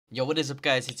Yo, what is up,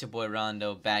 guys? It's your boy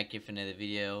Rondo back here for another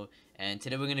video, and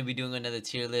today we're gonna be doing another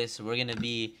tier list. We're gonna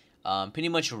be pretty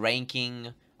much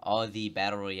ranking all the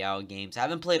battle royale games. I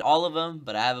haven't played all of them,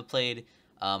 but I have played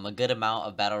a good amount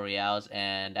of battle royales,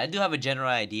 and I do have a general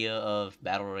idea of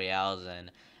battle royales,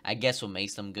 and I guess what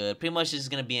makes them good. Pretty much, this is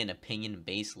gonna be an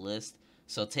opinion-based list,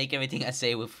 so take everything I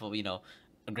say with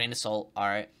a grain of salt.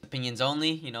 Alright, opinions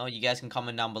only. You guys can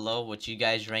comment down below what you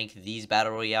guys rank these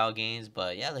battle royale games.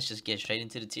 But yeah, let's just get straight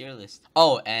into the tier list.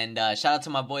 Oh, and shout out to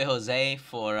my boy Jose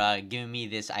for giving me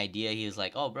this idea. He was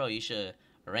like, oh bro, you should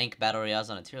rank battle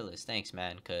royales on a tier list. Thanks,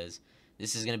 man, because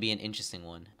this is gonna be an interesting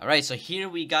one. Alright, so here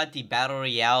we got the battle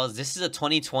royales. This is a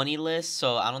 2020 list,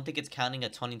 so I don't think it's counting a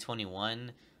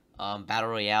 2021 battle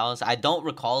royales. I don't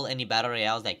recall any battle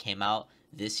royales that came out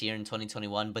this year in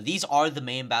 2021, but these are the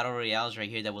main battle royales right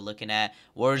here that we're looking at: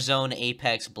 Warzone,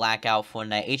 Apex, Blackout,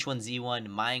 Fortnite, H1Z1,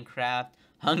 Minecraft,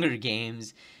 Hunger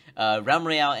Games, Realm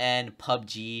Royale, and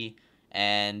PUBG.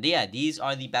 And yeah, these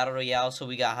are the battle royales. So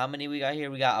we got, how many we got here?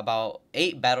 We got about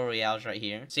 8 battle royales right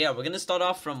here. So yeah, we're gonna start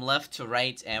off from left to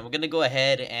right, and we're gonna go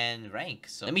ahead and rank.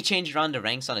 So let me change around the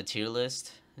ranks on a tier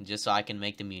list, just so I can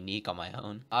make them unique on my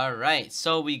own. Alright,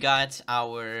 so we got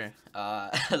our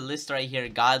list right here: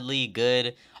 godly,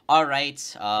 good, alright,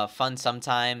 fun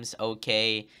sometimes,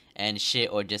 okay, and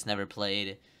shit or just never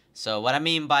played. So what I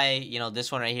mean by,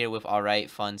 this one right here with alright,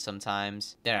 fun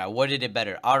sometimes, there, I worded it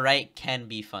better. Alright can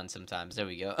be fun sometimes. There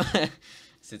we go.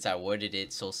 Since I worded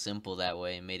it so simple that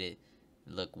way, it made it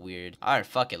look weird. Alright,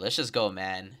 fuck it, let's just go,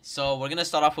 man. So we're gonna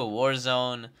start off with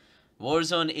Warzone.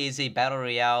 Warzone is a battle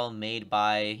royale made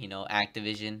by,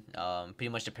 Activision, pretty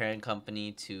much the parent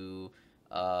company to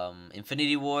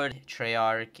Infinity Ward,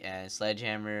 Treyarch, and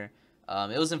Sledgehammer.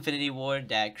 It was Infinity Ward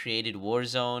that created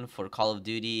Warzone for Call of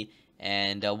Duty,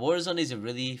 and Warzone is a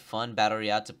really fun battle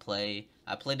royale to play.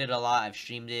 I played it a lot. I've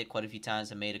streamed it quite a few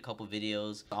times. I made a couple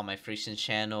videos on my Frictions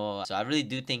channel, so I really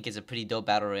do think it's a pretty dope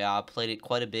battle royale. I played it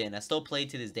quite a bit, and I still play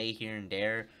to this day here and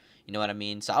there. You know what I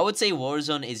mean? So I would say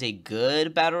Warzone is a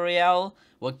good battle royale.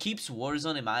 What keeps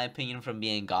Warzone, in my opinion, from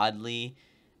being godly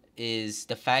is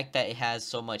the fact that it has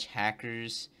so much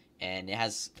hackers, and it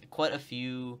has quite a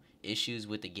few issues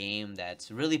with the game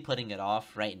that's really putting it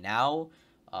off right now,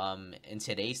 in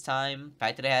today's time. The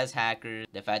fact that it has hackers,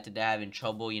 the fact that they're having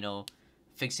trouble,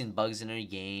 fixing bugs in their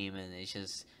game, and it's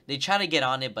just, they try to get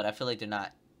on it, but I feel like they're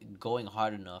not going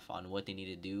hard enough on what they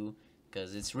need to do,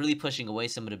 because it's really pushing away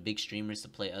some of the big streamers to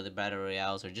play other battle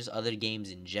royales or just other games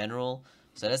in general.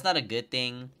 So that's not a good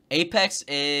thing. Apex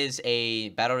is a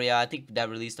battle royale, I think, that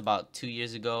released about 2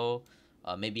 years ago,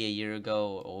 maybe a year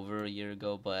ago or over a year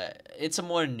ago, but it's a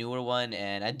more newer one,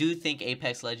 and I do think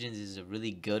Apex Legends is a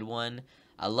really good one.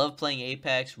 I love playing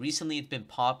Apex. Recently it's been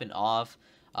popping off.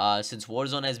 Since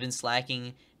Warzone has been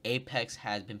slacking, Apex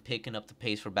has been picking up the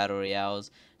pace for battle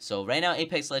royales. So right now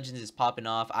Apex Legends is popping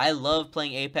off. I love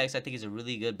playing Apex. I think it's a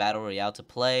really good battle royale to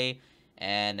play,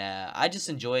 and I just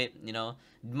enjoy it.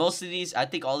 Most of these, I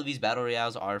think all of these battle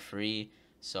royales are free,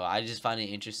 so I just find it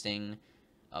interesting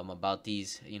about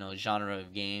these genre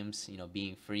of games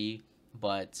being free.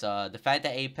 But the fact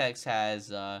that Apex has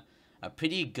a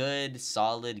pretty good,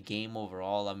 solid game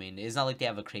overall. I mean, it's not like they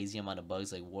have a crazy amount of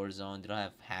bugs like Warzone. They don't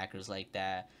have hackers like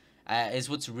that. Is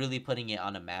what's really putting it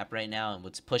on a map right now, and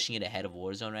what's pushing it ahead of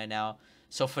Warzone right now.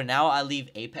 So for now, I leave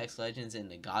Apex Legends in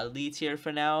the godly tier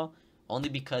for now, only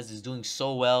because it's doing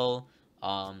so well.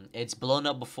 It's blown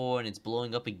up before, and it's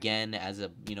blowing up again as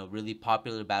a really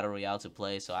popular battle royale to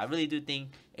play. So I really do think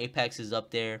Apex is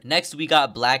up there. Next, we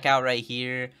got Blackout right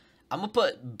here. I'm gonna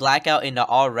put Blackout in the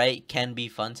alright, can be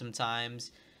fun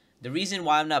sometimes. The reason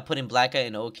why I'm not putting Blackout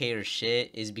in okay or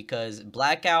shit is because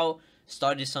Blackout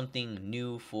started something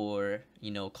new for,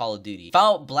 Call of Duty.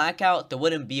 Without Blackout, there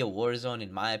wouldn't be a Warzone,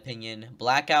 in my opinion.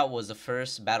 Blackout was the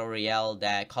first battle royale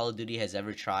that Call of Duty has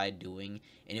ever tried doing,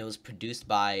 and it was produced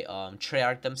by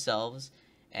Treyarch themselves.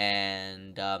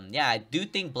 And yeah, I do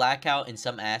think Blackout in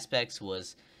some aspects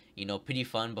was, pretty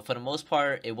fun, but for the most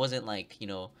part, it wasn't like,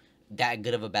 that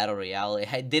good of a battle royale.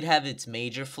 It did have its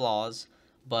major flaws,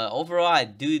 but overall, I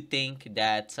do think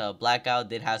that Blackout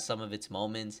did have some of its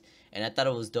moments, and I thought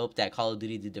it was dope that Call of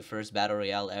Duty did the first battle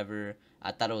royale ever.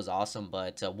 I thought it was awesome,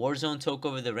 but Warzone took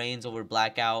over the reins over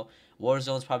Blackout.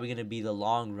 Warzone's probably going to be the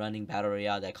long-running battle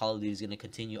royale that Call of Duty is going to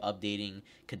continue updating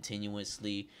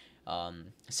continuously.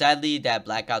 Sadly, that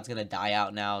Blackout's going to die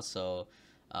out now, so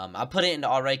I put it in the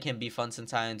alright, can be fun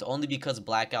sometimes, only because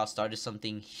Blackout started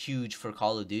something huge for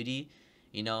Call of Duty,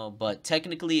 but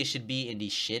technically it should be in the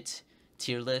shit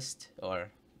tier list, or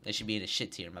it should be in a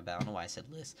shit tier, my bad. I don't know why I said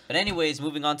list. But anyways,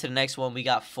 moving on to the next one, we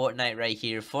got Fortnite right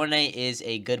here. Fortnite is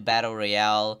a good battle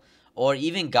royale, or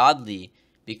even godly.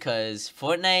 because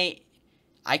Fortnite,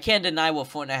 I can't deny what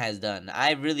Fortnite has done.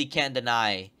 I really can't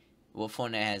deny what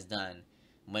Fortnite has done.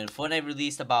 When Fortnite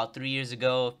released about 3 years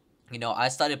ago, you know, I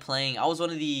started playing. I was one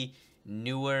of the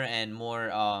newer and more,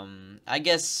 I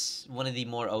guess, one of the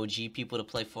more OG people to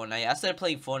play Fortnite. I started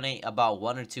playing Fortnite about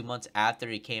 1 or 2 months after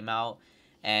it came out,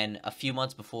 and a few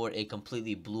months before it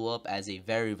completely blew up as a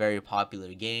very, very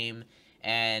popular game.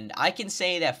 And I can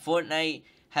say that Fortnite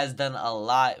has done a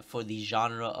lot for the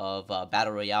genre of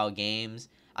battle royale games.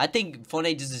 I think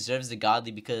Fortnite just deserves the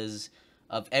godly because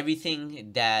of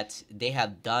everything that they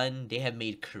have done. They have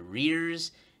made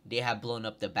careers. They have blown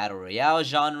up the battle royale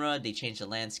genre. They changed the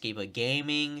landscape of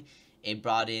gaming. It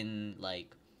brought in,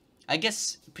 like, I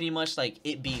guess pretty much like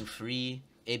it being free,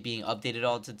 it being updated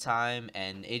all the time,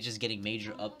 and it just getting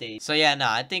major updates. So yeah,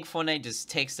 nah, I think Fortnite just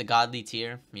takes the godly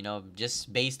tier, you know,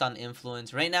 just based on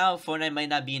influence. Right now, Fortnite might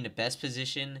not be in the best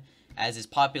position as its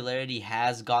popularity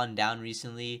has gone down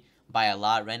recently by a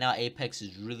lot. Right now, Apex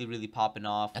is really, really popping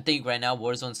off. I think right now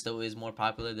Warzone still is more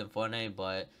popular than Fortnite,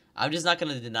 but I'm just not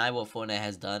going to deny what Fortnite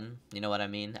has done. You know what I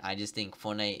mean? I just think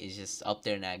Fortnite is just up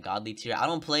there in that godly tier. I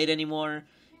don't play it anymore.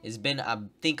 It's been, I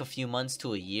think, a few months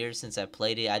to a year since I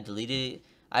played it. I deleted it.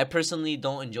 I personally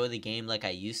don't enjoy the game like I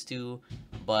used to,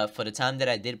 but for the time that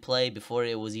I did play before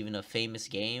it was even a famous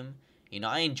game, you know,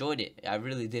 I enjoyed it. I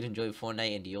really did enjoy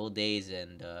Fortnite in the old days,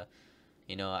 and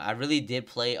you know, I really did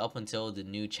play up until the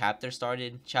new chapter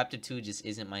started. Chapter 2 just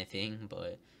isn't my thing,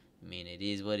 but I mean, it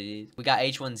is what it is. We got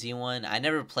H1Z1. I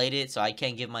never played it, so I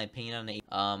can't give my opinion on it.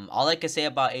 All I can say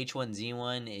about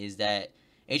H1Z1 is that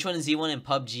H1Z1 and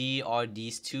PUBG are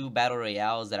these two battle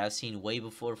royales that I've seen way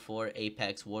before for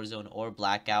Apex, Warzone, or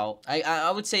Blackout.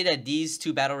 I would say that these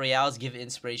two battle royales give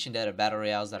inspiration to other battle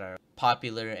royales that are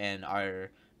popular and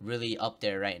are really up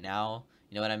there right now.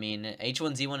 You know what I mean?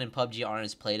 H1Z1 and PUBG aren't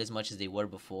as played as much as they were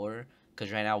before,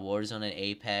 because right now Warzone and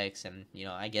Apex and, you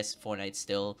know, I guess Fortnite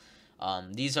still.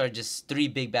 These are just three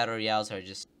big battle royales are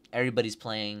just everybody's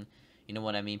playing. You know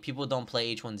what I mean? People don't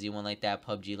play H1Z1 like that,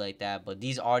 PUBG like that, but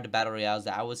these are the battle royales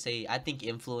that I would say I think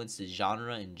influence the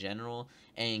genre in general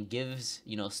and gives,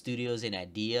 you know, studios an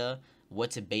idea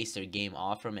what to base their game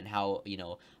off from and how, you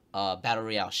know, battle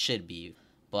royale should be.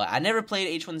 But I never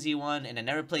played H1Z1 and I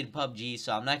never played PUBG,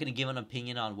 so I'm not going to give an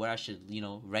opinion on where I should, you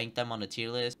know, rank them on the tier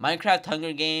list. Minecraft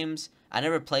Hunger Games, I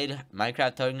never played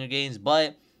Minecraft Hunger Games,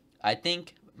 but I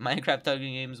think Minecraft Hunger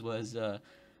Games was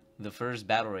the first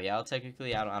battle royale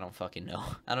technically. I don't fucking know.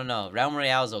 I don't know. Realm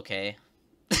Royale is okay.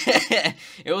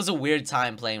 It was a weird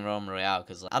time playing Realm Royale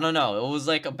because, like, I don't know, it was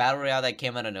like a battle royale that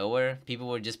came out of nowhere. People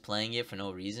were just playing it for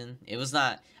no reason. It was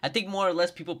not, I think more or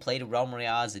less people played Realm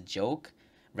Royale as a joke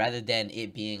rather than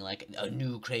it being like a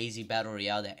new crazy battle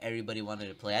royale that everybody wanted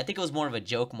to play. I think it was more of a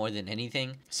joke more than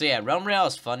anything. So yeah, Realm Royale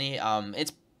is funny.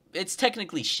 It's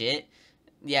technically shit.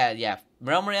 Yeah,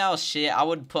 Realm Royale is shit. I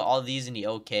would put all these in the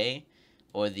okay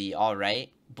or the alright,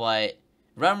 but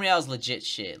Realm Royale is legit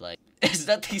shit. Like, there's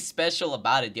nothing special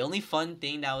about it. The only fun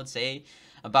thing that I would say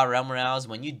about Realm Royale is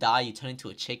when you die, you turn into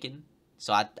a chicken.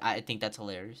 So I think that's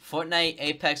hilarious. Fortnite,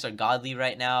 Apex are godly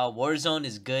right now. Warzone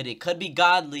is good. It could be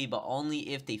godly, but only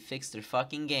if they fix their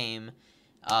fucking game.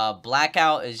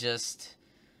 Blackout is just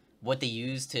what they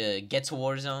use to get to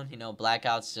Warzone. You know,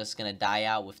 Blackout's just gonna die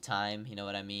out with time. You know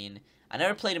what I mean? I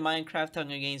never played a Minecraft,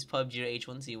 Hunger Games, PUBG,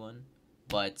 or H1Z1.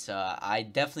 But I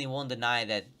definitely won't deny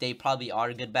that they probably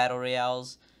are good battle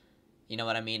royales. You know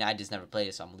what I mean? I just never played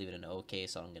it, so I'm gonna leave it in okay,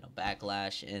 so I'm gonna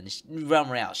backlash and Realm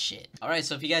Royale shit. Alright,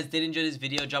 so if you guys did enjoy this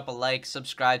video, drop a like,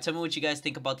 subscribe, tell me what you guys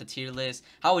think about the tier list.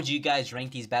 How would you guys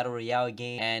rank these battle royale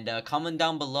games? And comment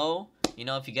down below, you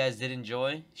know, if you guys did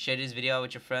enjoy. Share this video out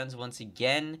with your friends once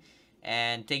again.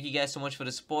 And thank you guys so much for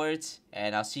the support,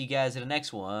 and I'll see you guys in the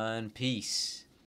next one. Peace.